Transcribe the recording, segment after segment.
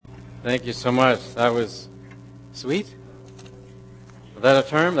Thank you so much. That was sweet. Is that a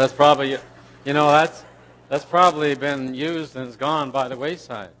term? That's probably, that's probably been used and is gone by the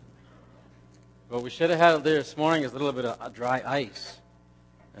wayside. What we should have had there this morning is a little bit of dry ice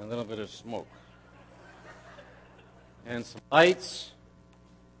and a little bit of smoke. And some lights.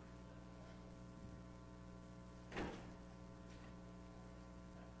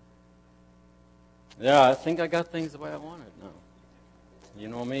 Yeah, I think I got things the way I wanted now. You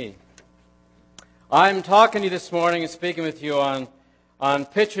know me. I'm talking to you this morning and speaking with you on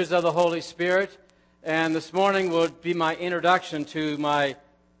pictures of the Holy Spirit. And this morning will be my introduction to my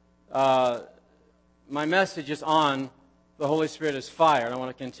messages on the Holy Spirit as fire. And I want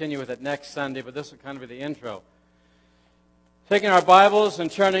to continue with it next Sunday, but this will kind of be the intro. Taking our Bibles and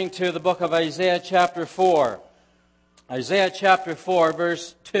turning to the book of Isaiah chapter 4. Isaiah chapter 4,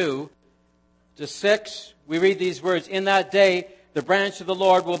 verse 2 to 6. We read these words, "In that day the branch of the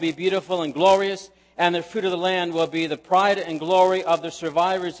Lord will be beautiful and glorious, and the fruit of the land will be the pride and glory of the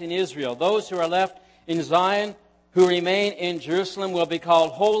survivors in Israel. Those who are left in Zion, who remain in Jerusalem, will be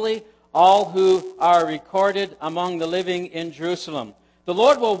called holy, all who are recorded among the living in Jerusalem. The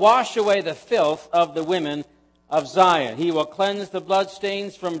Lord will wash away the filth of the women of Zion. He will cleanse the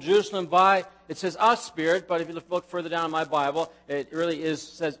bloodstains from Jerusalem by," it says a Spirit, but if you look further down in my Bible, it really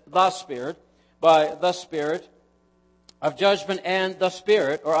says the Spirit, by the Spirit of judgment and the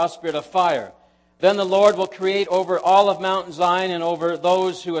Spirit, or a Spirit of fire. Then the Lord will create over all of Mount Zion and over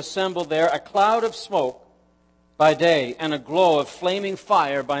those who assemble there a cloud of smoke by day and a glow of flaming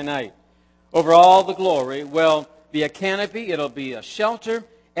fire by night. Over all the glory will be a canopy. It'll be a shelter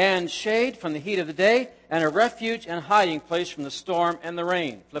and shade from the heat of the day, and a refuge and hiding place from the storm and the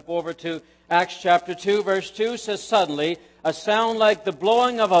rain. Flip over to Acts chapter 2, verse 2 says, "Suddenly a sound like the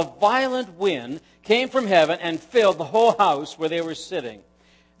blowing of a violent wind came from heaven and filled the whole house where they were sitting.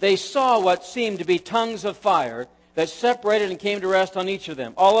 They saw what seemed to be tongues of fire that separated and came to rest on each of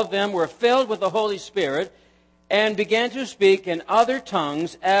them. All of them were filled with the Holy Spirit and began to speak in other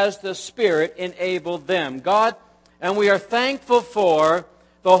tongues as the Spirit enabled them." God, and we are thankful for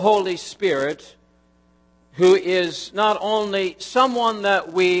the Holy Spirit, who is not only someone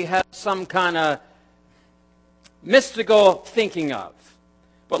that we have some kind of mystical thinking of,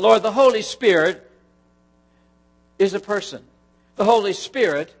 but Lord, the Holy Spirit is a person. The Holy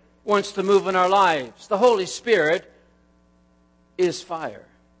Spirit wants to move in our lives. The Holy Spirit is fire.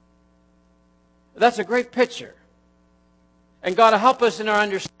 That's a great picture. And God, help us in our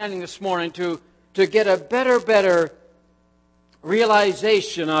understanding this morning to get a better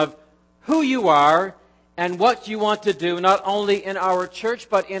realization of who you are and what you want to do, not only in our church,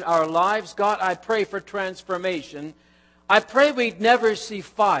 but in our lives. God, I pray for transformation. I pray we'd never see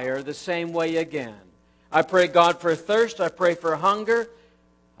fire the same way again. I pray, God, for thirst. I pray for hunger.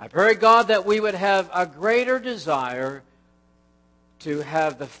 I pray, God, that we would have a greater desire to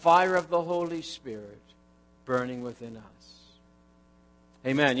have the fire of the Holy Spirit burning within us.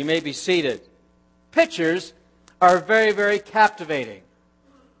 Amen. You may be seated. Pictures are very, very captivating.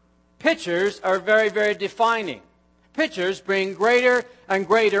 Pictures are very, very defining. Pictures bring greater and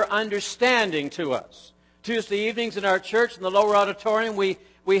greater understanding to us. Tuesday evenings in our church in the lower auditorium,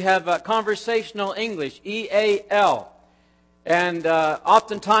 we have conversational English, EAL. And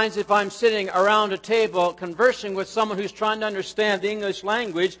oftentimes if I'm sitting around a table conversing with someone who's trying to understand the English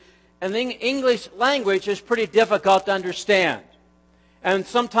language, and the English language is pretty difficult to understand. And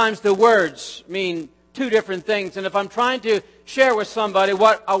sometimes the words mean two different things. And if I'm trying to share with somebody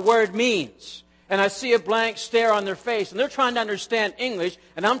what a word means, and I see a blank stare on their face, and they're trying to understand English,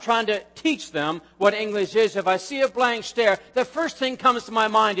 and I'm trying to teach them what English is, if I see a blank stare, the first thing comes to my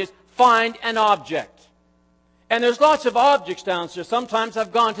mind is find an object. And there's lots of objects downstairs. Sometimes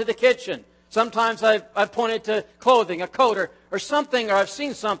I've gone to the kitchen. Sometimes I've pointed to clothing, a coat, or something, or I've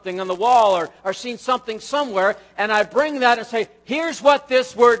seen something on the wall, or seen something somewhere, and I bring that and say, here's what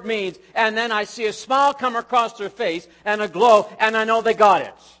this word means. And then I see a smile come across their face, and a glow, and I know they got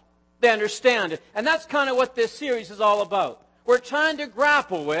it. They understand it. And that's kind of what this series is all about. We're trying to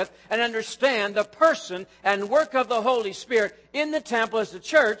grapple with and understand the person and work of the Holy Spirit in the temple as the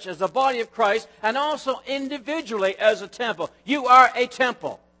church, as the body of Christ, and also individually as a temple. You are a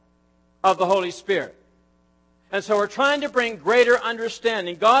temple of the Holy Spirit. And so we're trying to bring greater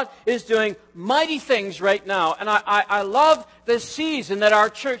understanding. God is doing mighty things right now. And I love the season that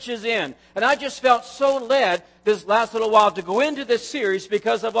our church is in. And I just felt so led this last little while to go into this series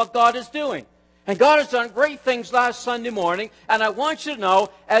because of what God is doing. And God has done great things last Sunday morning. And I want you to know,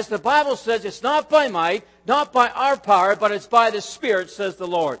 as the Bible says, it's not by might, not by our power, but it's by the Spirit, says the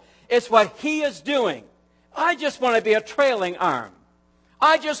Lord. It's what He is doing. I just want to be a trailing arm.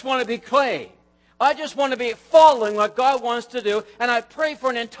 I just want to be clay. I just want to be following what God wants to do, and I pray for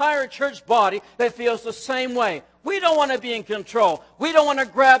an entire church body that feels the same way. We don't want to be in control. We don't want to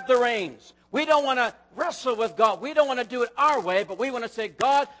grab the reins. We don't want to wrestle with God. We don't want to do it our way, but we want to say,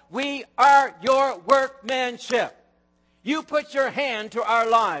 God, we are your workmanship. You put your hand to our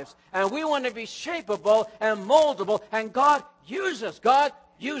lives, and we want to be shapeable and moldable, and God, use us. God,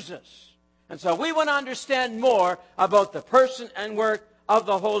 use us. And so we want to understand more about the person and work of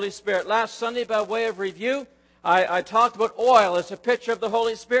the Holy Spirit. Last Sunday, by way of review, I talked about oil as a picture of the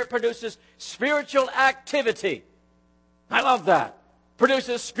Holy Spirit produces spiritual activity. I love that.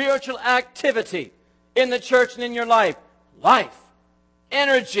 Produces spiritual activity in the church and in your life. Life,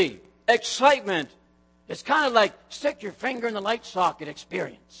 energy, excitement. It's kind of like stick your finger in the light socket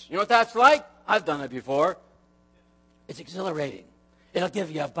experience. You know what that's like? I've done it before. It's exhilarating. It'll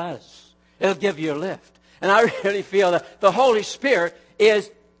give you a buzz. It'll give you a lift. And I really feel that the Holy Spirit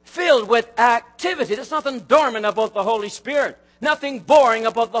is filled with activity. There's nothing dormant about the Holy Spirit. Nothing boring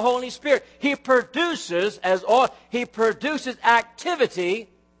about the Holy Spirit. He produces activity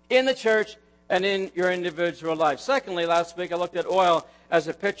in the church and in your individual life. Secondly, last week I looked at oil as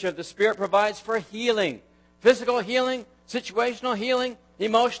a picture of the Spirit provides for healing. Physical healing, situational healing,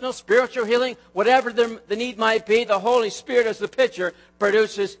 emotional, spiritual healing, whatever the need might be, the Holy Spirit as the picture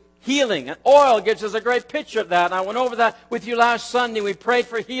produces healing. And oil gives us a great picture of that. And I went over that with you last Sunday. We prayed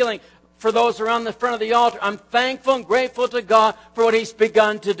for healing for those around the front of the altar. I'm thankful and grateful to God for what He's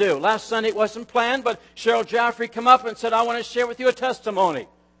begun to do. Last Sunday it wasn't planned, but Cheryl Jaffrey came up and said, I want to share with you a testimony.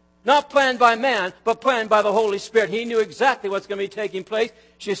 Not planned by man, but planned by the Holy Spirit. He knew exactly what's going to be taking place.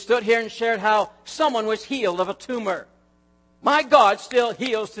 She stood here and shared how someone was healed of a tumor. My God still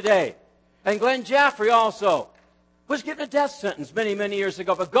heals today. And Glenn Jaffrey also was given a death sentence many, many years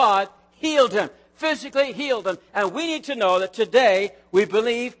ago, but God healed him, physically healed him. And we need to know that today we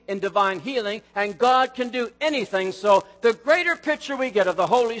believe in divine healing, and God can do anything. So the greater picture we get of the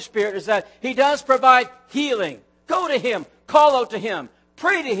Holy Spirit is that He does provide healing. Go to Him, call out to Him,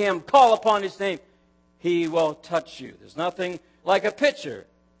 pray to Him, call upon His name. He will touch you. There's nothing like a picture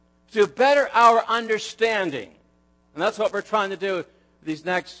to better our understanding. And that's what we're trying to do these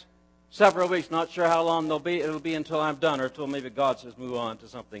next several weeks. Not sure how long they'll be. It'll be until I'm done or until maybe God says move on to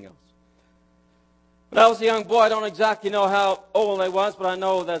something else. When I was a young boy, I don't exactly know how old I was, but I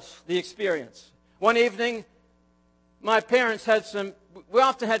know that's the experience. One evening, my parents had we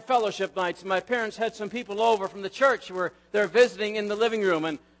often had fellowship nights, and my parents had some people over from the church who were there visiting in the living room,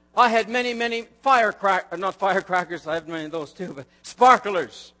 and I had many, many not firecrackers, I had many of those too, but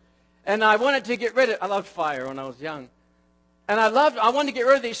sparklers. And I wanted to get rid of, I loved fire when I was young. And I wanted to get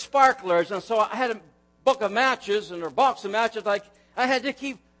rid of these sparklers, and so I had a book of matches, or a box of matches. I had to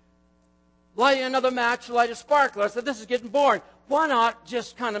keep lighting another match to light a sparkler. I said, this is getting boring. Why not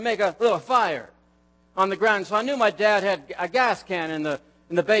just kind of make a little fire on the ground? So I knew my dad had a gas can in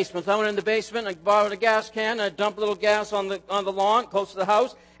the basement. So I went in the basement, and I borrowed a gas can, and I dumped a little gas on the lawn close to the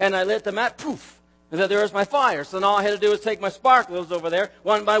house, and I lit the match, poof, and there was my fire. So then all I had to do was take my sparklers over there,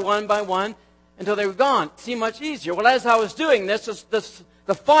 one by one, until they were gone. It seemed much easier. Well, as I was doing this,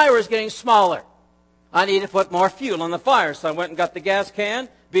 the fire was getting smaller. I needed to put more fuel on the fire, so I went and got the gas can.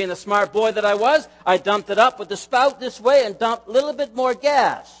 Being the smart boy that I was, I dumped it up with the spout this way and dumped a little bit more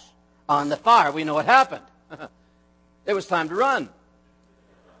gas on the fire. We know what happened. It was time to run.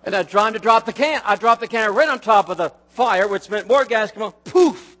 And I tried to drop the can. I dropped the can right on top of the fire, which meant more gas came on.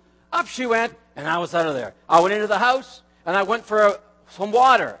 Poof! Up she went, and I was out of there. I went into the house, and I went for some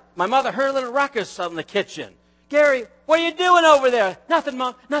water. My mother heard a little ruckus out in the kitchen. Gary, what are you doing over there? Nothing,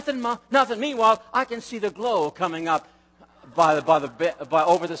 Mom. Nothing, Mom. Nothing. Meanwhile, I can see the glow coming up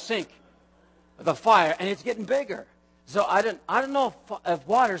over the sink, the fire, and it's getting bigger. So I don't know if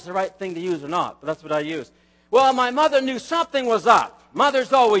water's the right thing to use or not, but that's what I used. Well, my mother knew something was up.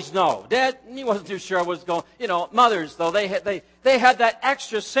 Mothers always know. Dad, he wasn't too sure what was going. Mothers though they had that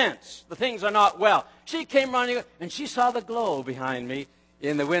extra sense. The things are not well. She came running and she saw the glow behind me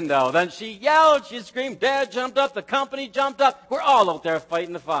in the window. Then she yelled, she screamed. Dad jumped up. The company jumped up. We're all out there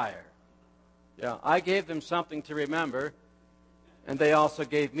fighting the fire. Yeah, I gave them something to remember. And they also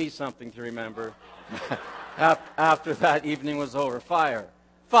gave me something to remember after that evening was over. Fire.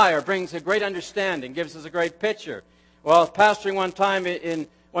 Fire brings a great understanding, gives us a great picture. Well, pastoring one time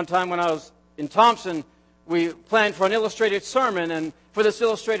when I was in Thompson, we planned for an illustrated sermon, and for this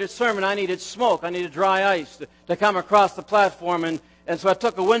illustrated sermon, I needed smoke. I needed dry ice to come across the platform, and so I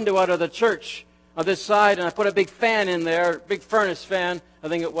took a window out of the church on this side, and I put a big fan in there, big furnace fan, I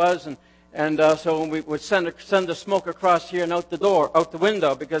think it was, and so we would send the smoke across here and out the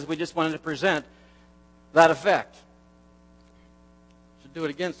window, because we just wanted to present that effect. should do it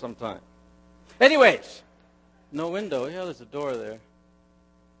again sometime. Anyways, no window. Yeah, there's a door there.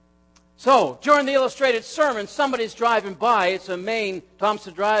 So, during the illustrated sermon, somebody's driving by. It's a main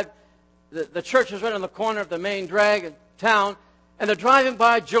Thompson Drive. The church is right on the corner of the main drag of town. And they're driving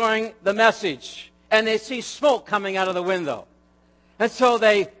by during the message. And they see smoke coming out of the window. And so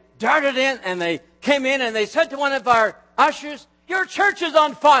they darted in and they came in and they said to one of our ushers, "Your church is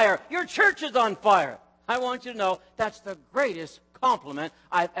on fire. Your church is on fire." I want you to know that's the greatest compliment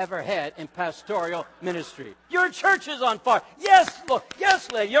I've ever had in pastoral ministry. Your church is on fire. Yes, Lord.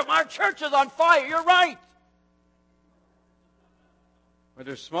 Yes, lady. Our church is on fire. You're right. Where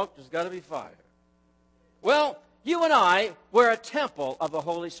there's smoke, there's got to be fire. Well, you and I, we're a temple of the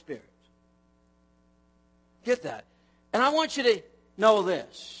Holy Spirit. Get that? And I want you to know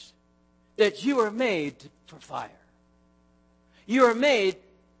this, that you are made for fire. You are made,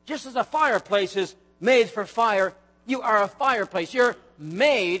 just as a fireplace is made for fire, you are a fireplace. You're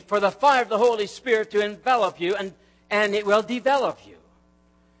made for the fire of the Holy Spirit to envelop you, and it will develop you.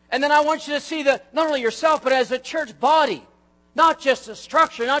 And then I want you to see that not only yourself, but as a church body. Not just a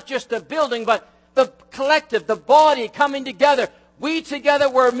structure, not just a building, but the collective, the body coming together. We together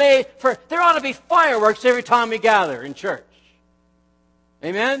were made for, there ought to be fireworks every time we gather in church.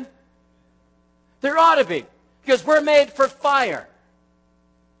 Amen? There ought to be, because we're made for fire.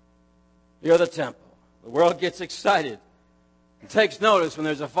 You're the temple. The world gets excited and takes notice when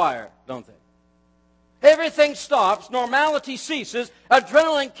there's a fire, don't they? Everything stops, normality ceases,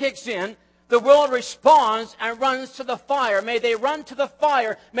 adrenaline kicks in, the world responds and runs to the fire. May they run to the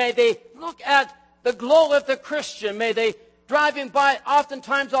fire. May they look at the glow of the Christian. May they, driving by,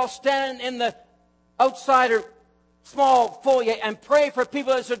 oftentimes I'll stand in the outside or small foyer and pray for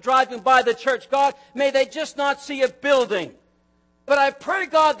people as they're driving by the church. God, may they just not see a building. But I pray,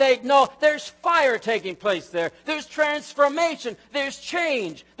 God, they know there's fire taking place there. There's transformation. There's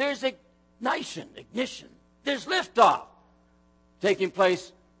change. There's ignition. There's liftoff taking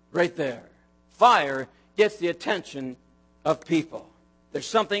place right there. Fire gets the attention of people. There's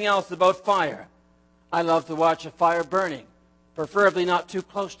something else about fire. I love to watch a fire burning, preferably not too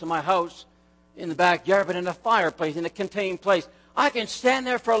close to my house in the backyard, but in a fireplace, in a contained place. I can stand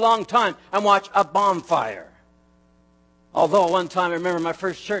there for a long time and watch a bonfire. Although one time, I remember in my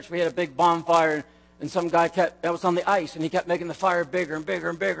first church, we had a big bonfire, and some guy that was on the ice, and he kept making the fire bigger and bigger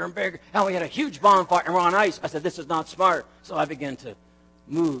and bigger and bigger. And we had a huge bonfire, and we're on ice. I said, this is not smart. So I began to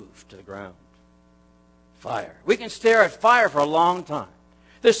move to the ground. Fire. We can stare at fire for a long time.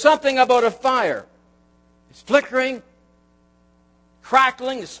 There's something about a fire. It's flickering,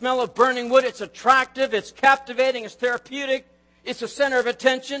 crackling, the smell of burning wood. It's attractive, it's captivating, it's therapeutic. It's the center of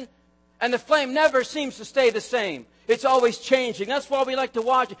attention. And the flame never seems to stay the same. It's always changing. That's why we like to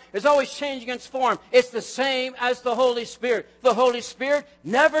watch it. It's always changing its form. It's the same as the Holy Spirit. The Holy Spirit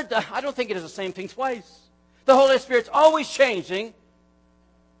never, I don't think it is the same thing twice. The Holy Spirit's always changing.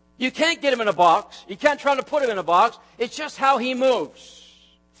 You can't get him in a box. You can't try to put him in a box. It's just how he moves.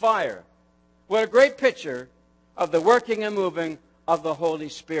 Fire. What a great picture of the working and moving of the Holy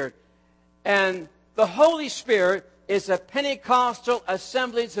Spirit. And the Holy Spirit is a Pentecostal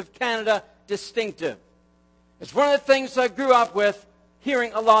Assemblies of Canada distinctive. It's one of the things I grew up with,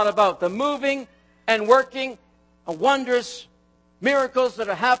 hearing a lot about. The moving and working of wondrous miracles that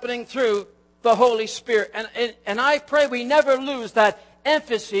are happening through the Holy Spirit. And I pray we never lose that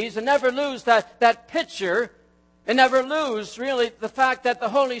emphasis and never lose that picture and never lose, really, the fact that the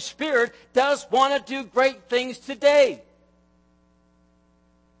Holy Spirit does want to do great things today.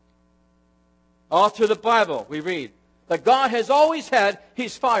 All through the Bible, we read that God has always had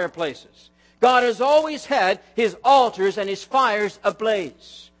His fireplaces. God has always had His altars and His fires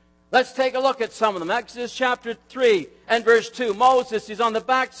ablaze. Let's take a look at some of them. Exodus chapter 3 and verse 2. Moses is on the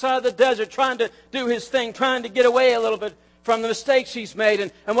backside of the desert trying to do his thing, trying to get away a little bit from the mistakes he's made.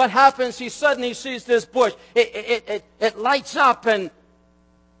 And what happens, he suddenly sees this bush. It lights up, and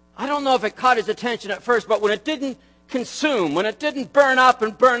I don't know if it caught his attention at first, but when it didn't consume, when it didn't burn up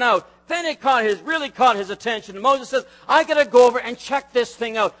and burn out, then it really caught his attention. And Moses says, I got to go over and check this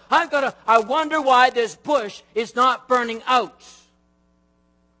thing out. I wonder why this bush is not burning out.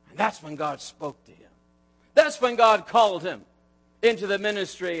 And that's when God spoke to him. That's when God called him into the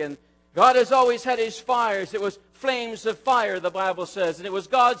ministry. And God has always had His fires. It was flames of fire, the Bible says. And it was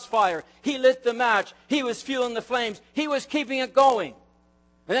God's fire. He lit the match. He was fueling the flames. He was keeping it going.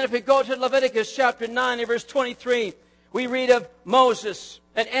 And then if we go to Leviticus chapter 9 and verse 23, we read of Moses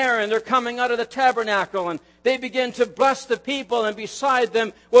and Aaron. They're coming out of the tabernacle, and they begin to bless the people, and beside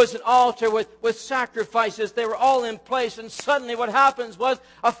them was an altar with sacrifices. They were all in place, and suddenly what happens was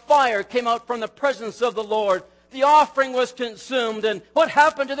a fire came out from the presence of the Lord. the offering was consumed. And what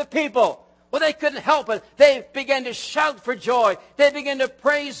happened to the people? Well, they couldn't help it. They began to shout for joy. They began to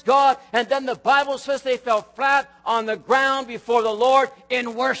praise God. And then the Bible says they fell flat on the ground before the Lord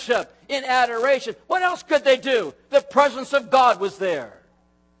in worship, in adoration. What else could they do? The presence of God was there.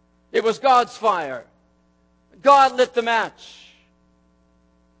 It was God's fire. God lit the match.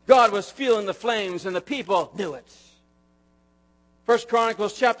 God was feeling the flames, and the people knew it. 1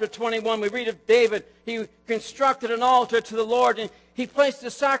 Chronicles chapter 21, we read of David. He constructed an altar to the Lord, and he placed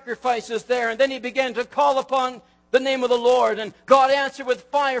the sacrifices there, and then he began to call upon the name of the Lord, and God answered with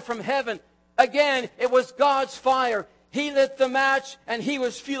fire from heaven. Again, it was God's fire. He lit the match, and he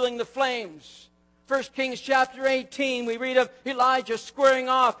was feeling the flames. 1 Kings chapter 18, we read of Elijah squaring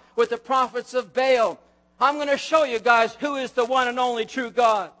off with the prophets of Baal. I'm going to show you guys who is the one and only true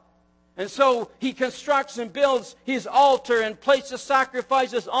God. And so he constructs and builds his altar and places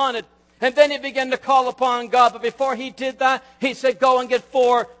sacrifices on it. And then he began to call upon God. But before he did that, he said, go and get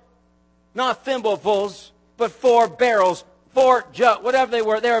 4, not thimblefuls, but 4 barrels, 4 jugs, whatever they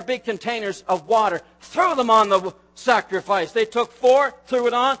were big containers of water. Throw them on the sacrifice. They took 4, threw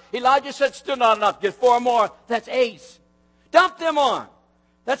it on. Elijah said, still not enough. Get 4 more. That's 8. Dump them on.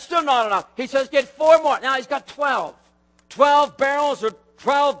 That's still not enough. He says, get 4 more. Now he's got 12. 12 barrels or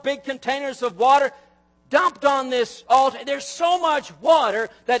 12 big containers of water dumped on this altar. There's so much water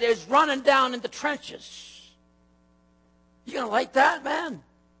that is running down in the trenches. You going to like that, man?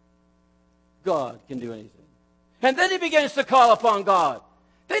 God can do anything. And then he begins to call upon God.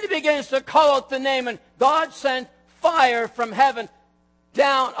 Then he begins to call out the name, and God sent fire from heaven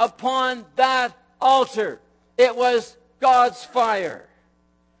down upon that altar. It was God's fire.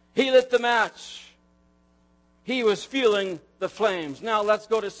 He lit the match. He was feeling the flames. Now let's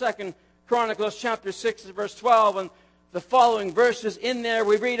go to 2 Chronicles chapter 6 verse 12 and the following verses. In there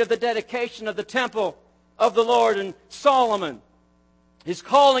we read of the dedication of the temple of the Lord, and Solomon is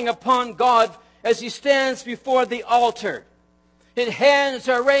calling upon God as he stands before the altar. His hands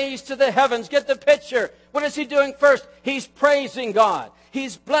are raised to the heavens. Get the picture. What is he doing first? He's praising God.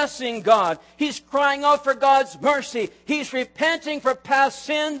 He's blessing God. He's crying out for God's mercy. He's repenting for past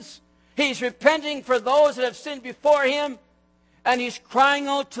sins. He's repenting for those that have sinned before him. And he's crying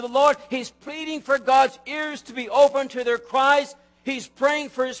out to the Lord. He's pleading for God's ears to be open to their cries. He's praying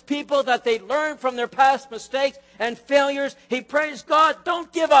for his people that they learn from their past mistakes and failures. He prays, God,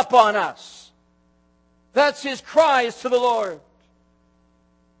 don't give up on us. That's his cries to the Lord.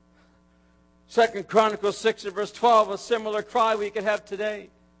 2 Chronicles 6 and verse 12, a similar cry we could have today.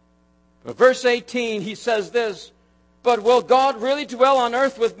 But verse 18, he says this, but will God really dwell on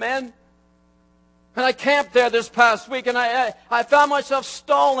earth with men? And I camped there this past week, and I found myself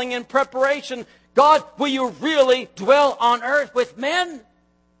stalling in preparation. God, will you really dwell on earth with men?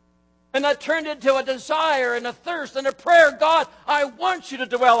 And that turned into a desire and a thirst and a prayer. God, I want you to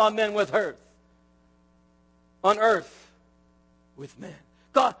dwell on men with earth. On earth with men.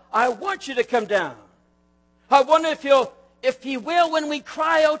 God, I want you to come down. I wonder if he will when we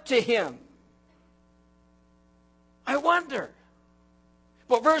cry out to him. I wonder.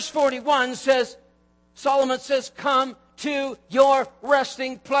 But verse 41 says, Solomon says, come to your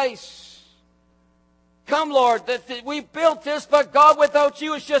resting place. Come, Lord, we built this, but God, without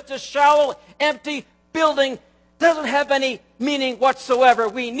you, it's just a shallow, empty building. Doesn't have any meaning whatsoever.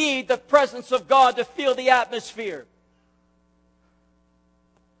 We need the presence of God to feel the atmosphere.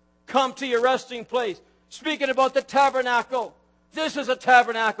 Come to your resting place. Speaking about the tabernacle. This is a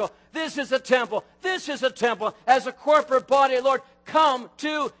tabernacle. This is a temple. This is a temple. As a corporate body, Lord, come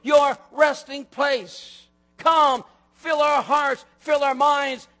to your resting place. Come, fill our hearts, fill our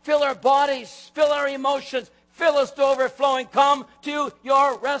minds, fill our bodies, fill our emotions, fill us to overflowing. Come to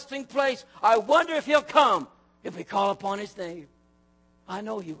your resting place. I wonder if he'll come if we call upon his name. I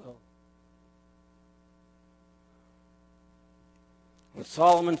know he will. When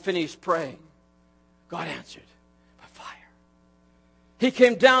Solomon finished praying, God answered by fire. He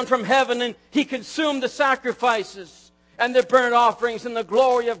came down from heaven and he consumed the sacrifices and the burnt offerings, and the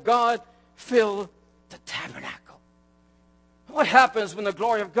glory of God filled the tabernacle. What happens when the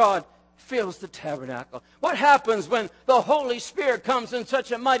glory of God fills the tabernacle? What happens when the Holy Spirit comes in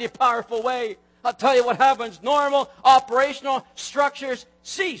such a mighty, powerful way? I'll tell you what happens. Normal operational structures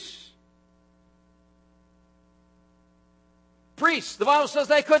cease. Priests, the Bible says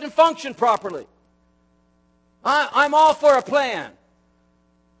they couldn't function properly. I'm all for a plan.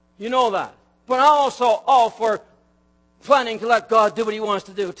 You know that. But I'm also all for planning to let God do what he wants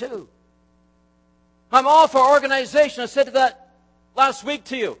to do too. I'm all for organization. I said that last week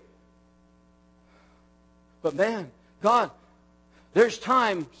to you. But man, God, there's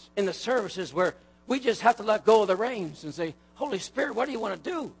times in the services where We just have to let go of the reins and say, Holy Spirit, what do you want to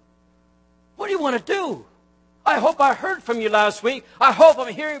do? What do you want to do? I hope I heard from you last week. I hope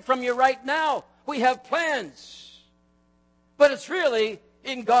I'm hearing from you right now. We have plans. But it's really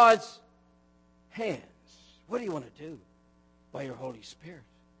in God's hands. What do you want to do? By your Holy Spirit.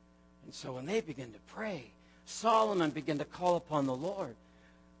 And so when they begin to pray, Solomon began to call upon the Lord.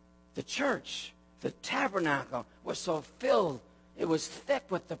 The church, the tabernacle, was so filled. It was thick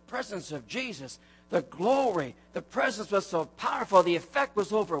with the presence of Jesus. The glory, the presence was so powerful. The effect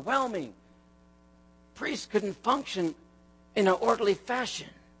was overwhelming. Priests couldn't function in an orderly fashion.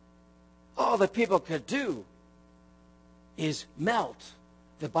 All the people could do is melt,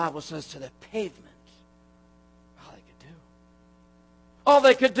 the Bible says, to the pavement. All they could do. All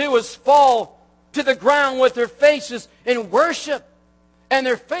they could do was fall to the ground with their faces in worship and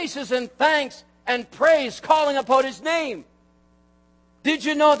their faces in thanks and praise, calling upon His name. Did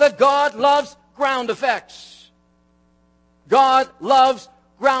you know that God loves ground effects? God loves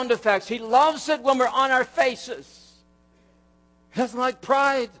ground effects. He loves it when we're on our faces. He doesn't like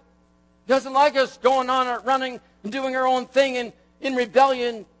pride. He doesn't like us going on running and doing our own thing in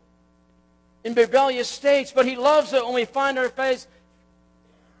rebellion, in rebellious states. But He loves it when we find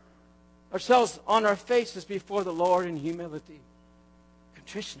ourselves on our faces before the Lord in humility,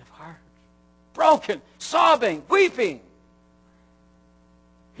 contrition of heart, broken, sobbing, weeping.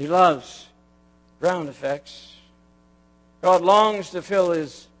 He loves ground effects. God longs to fill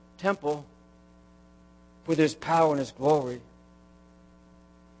His temple with His power and His glory.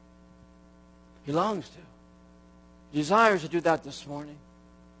 He longs to. He desires to do that this morning.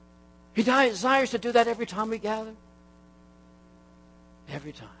 He desires to do that every time we gather.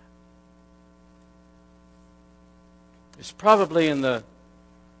 Every time. It's probably in the,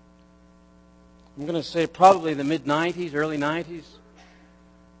 I'm going to say probably the mid-90s, early 90s,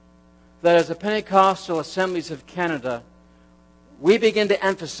 that as the Pentecostal Assemblies of Canada, we begin to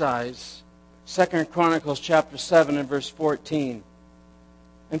emphasize 2 Chronicles chapter 7 and verse 14.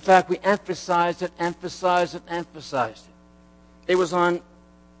 In fact, we emphasized it. It was on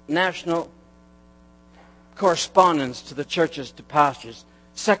national correspondence to the churches, to pastors.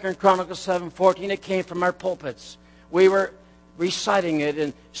 2 Chronicles 7:14, it came from our pulpits. We were reciting it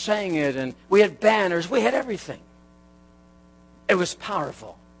and saying it, and we had banners. We had everything. It was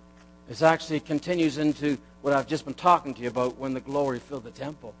powerful. It actually continues into what I've just been talking to you about when the glory filled the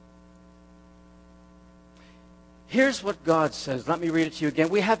temple. Here's what God says. Let me read it to you again.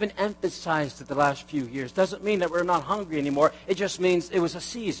 We haven't emphasized it the last few years. Doesn't mean that we're not hungry anymore. It just means it was a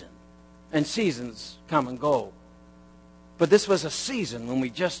season. And seasons come and go. But this was a season when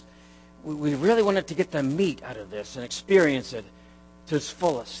we really wanted to get the meat out of this and experience it to its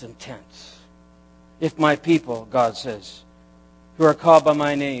fullest intent. If my people, God says, who are called by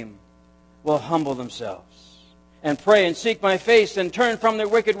my name, will humble themselves and pray and seek my face and turn from their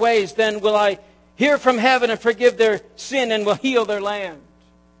wicked ways, then will I hear from heaven and forgive their sin and will heal their land.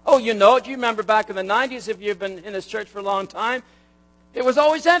 Oh, you know it. You remember back in the 90s, if you've been in this church for a long time, it was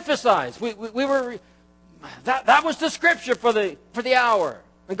always emphasized. That was the scripture for the hour.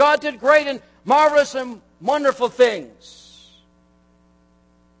 And God did great and marvelous and wonderful things.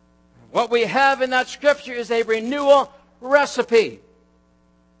 What we have in that scripture is a renewal recipe.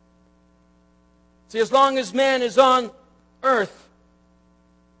 See, as long as man is on earth,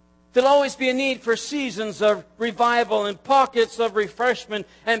 there'll always be a need for seasons of revival and pockets of refreshment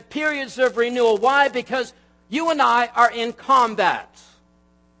and periods of renewal. Why? Because you and I are in combat.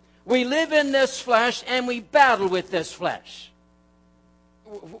 We live in this flesh and we battle with this flesh.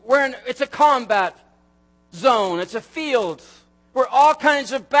 It's a combat zone. It's a field where all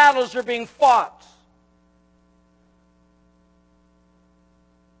kinds of battles are being fought.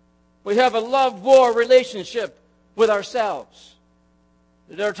 We have a love-war relationship with ourselves.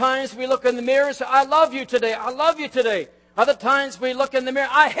 There are times we look in the mirror and say, I love you today. I love you today. Other times we look in the mirror,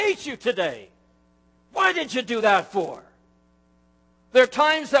 I hate you today. Why did you do that for? There are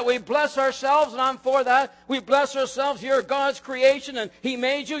times that we bless ourselves, and I'm for that. We bless ourselves. You're God's creation, and He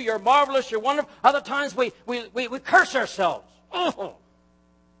made you. You're marvelous. You're wonderful. Other times we curse ourselves. Oh.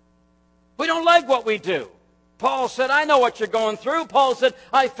 We don't like what we do. Paul said, I know what you're going through. Paul said,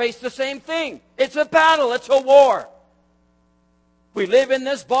 I face the same thing. It's a battle. It's a war. We live in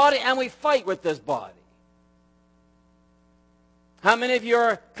this body and we fight with this body. How many of you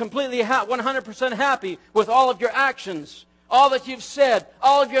are completely 100% happy with all of your actions, all that you've said,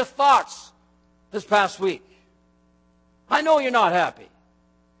 all of your thoughts this past week? I know you're not happy.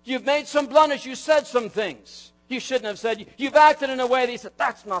 You've made some blunders. You said some things you shouldn't have said. You've acted in a way that you said,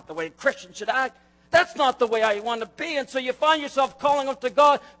 that's not the way Christians should act. That's not the way I want to be. And so you find yourself calling up to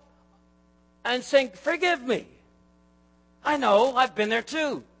God and saying, forgive me. I know, I've been there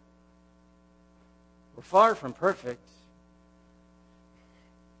too. We're far from perfect.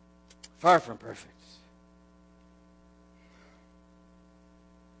 Far from perfect.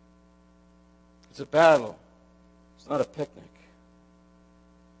 It's a battle. It's not a picnic.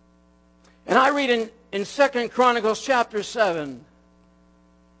 And I read in 2 Chronicles chapter 7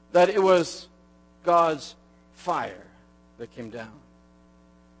 that it was God's fire that came down.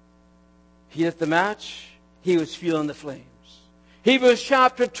 He lit the match. He was feeling the flames. Hebrews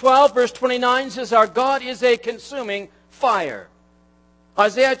chapter 12 verse 29 says our God is a consuming fire.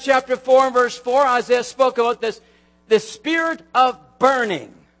 Isaiah chapter 4 and verse 4, Isaiah spoke about the spirit of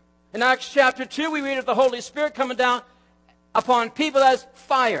burning. In Acts chapter 2, we read of the Holy Spirit coming down upon people as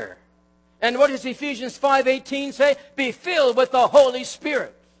fire. And what does Ephesians 5:18 say? Be filled with the Holy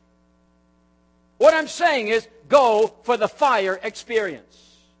Spirit. What I'm saying is, go for the fire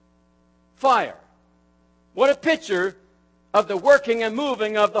experience. Fire. What a picture of the working and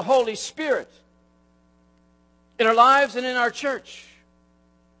moving of the Holy Spirit in our lives and in our church.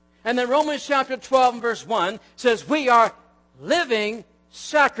 And then Romans chapter 12 and verse 1 says, we are living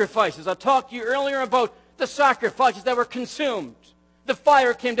sacrifices. I talked to you earlier about the sacrifices that were consumed. The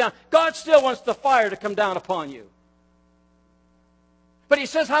fire came down. God still wants the fire to come down upon you. But He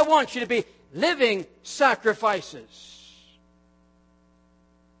says, I want you to be living sacrifices.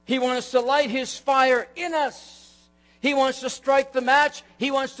 He wants to light His fire in us. He wants to strike the match. He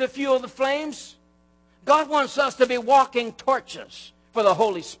wants to fuel the flames. God wants us to be walking torches for the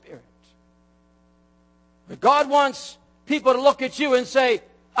Holy Spirit. But God wants people to look at you and say,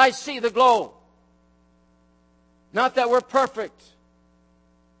 I see the glow. Not that we're perfect,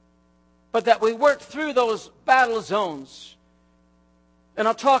 but that we work through those battle zones. And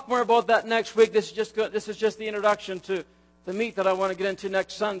I'll talk more about that next week. This is just the introduction to the meat that I want to get into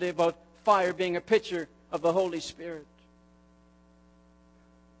next Sunday about fire being a picture of the Holy Spirit.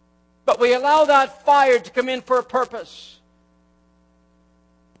 But we allow that fire to come in for a purpose,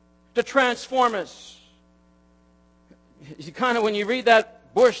 to transform us. You kind of, when you read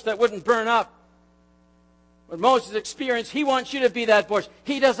that bush that wouldn't burn up, what Moses experienced, he wants you to be that bush.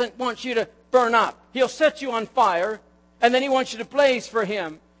 He doesn't want you to burn up. He'll set you on fire, and then He wants you to blaze for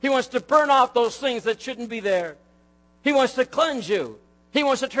Him. He wants to burn off those things that shouldn't be there. He wants to cleanse you. He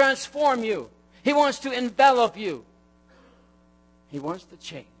wants to transform you. He wants to envelop you. He wants to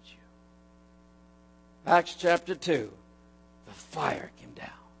change you. Acts chapter 2, the fire came down.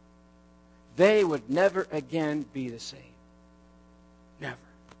 They would never again be the same. Never.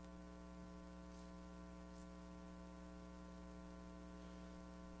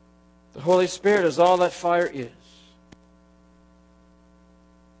 The Holy Spirit is all that fire is,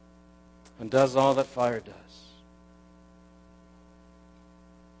 and does all that fire does.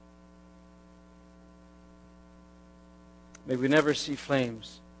 May we never see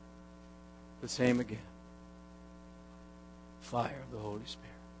flames the same again. Fire of the Holy Spirit.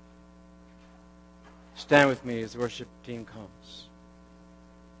 Stand with me as the worship team comes.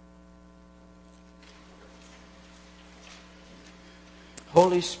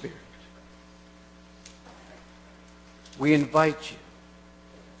 Holy Spirit, we invite you.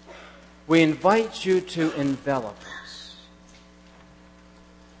 We invite you to envelop us.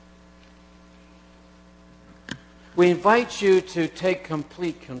 We invite you to take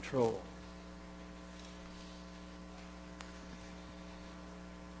complete control.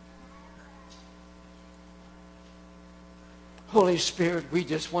 Holy Spirit, we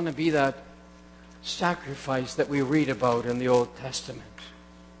just want to be that sacrifice that we read about in the Old Testament.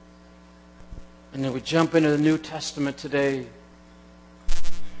 And then we jump into the New Testament today.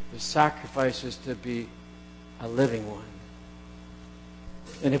 The sacrifice is to be a living one.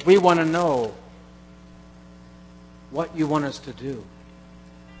 And if we want to know what you want us to do,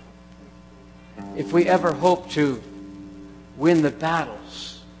 if we ever hope to win the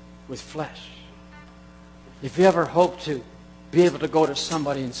battles with flesh, if we ever hope to be able to go to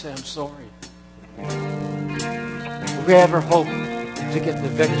somebody and say, I'm sorry, if we ever hope to get the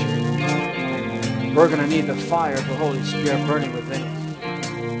victory, we're going to need the fire of the Holy Spirit burning within us.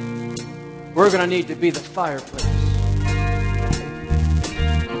 We're going to need to be the fireplace.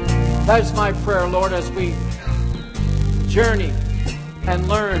 That is my prayer, Lord, as we journey and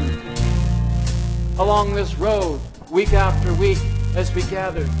learn along this road week after week as we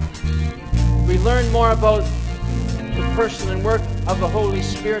gather. We learn more about the person and work of the Holy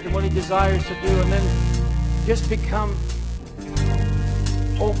Spirit and what He desires to do, and then just become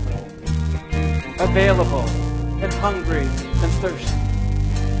open, available, and hungry and thirsty.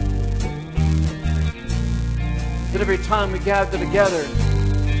 That every time we gather together,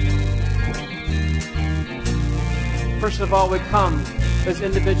 First of all, we come as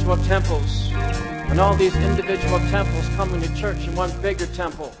individual temples. And all these individual temples coming to church in one bigger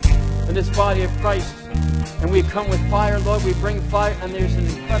temple. In this body of Christ. And we come with fire, Lord. We bring fire. And there's an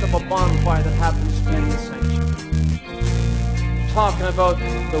incredible bonfire that happens in the sanctuary. Talking about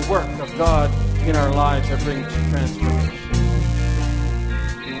the work of God in our lives that brings transformation.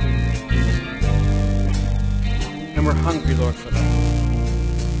 And we're hungry, Lord, for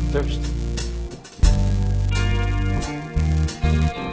that. Thirsty.